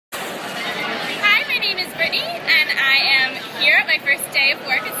Brittney, and I am here at my first day of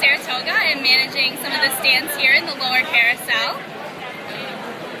work at Saratoga and managing some of the stands here in the lower carousel.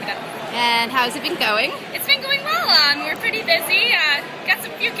 And how's it been going? It's been going well. We're pretty busy. Got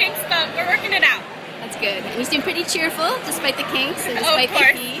some few kinks, but we're working it out. That's good. And you seem pretty cheerful despite the kinks and despite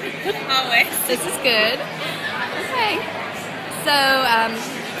the heat. Always. This is good. Okay. So,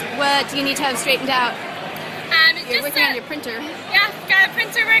 what do you need to have straightened out? You're working on your printer. Yeah, got a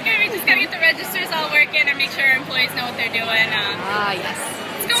printer working. We just got to get the registers all working and make sure our employees know what they're doing.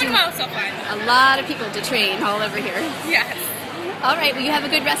 Yes. It's going well so far. A lot of people to train all over here. Yes. All right, well, you have a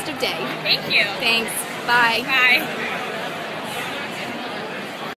good rest of day. Thank you. Thanks. Bye. Bye.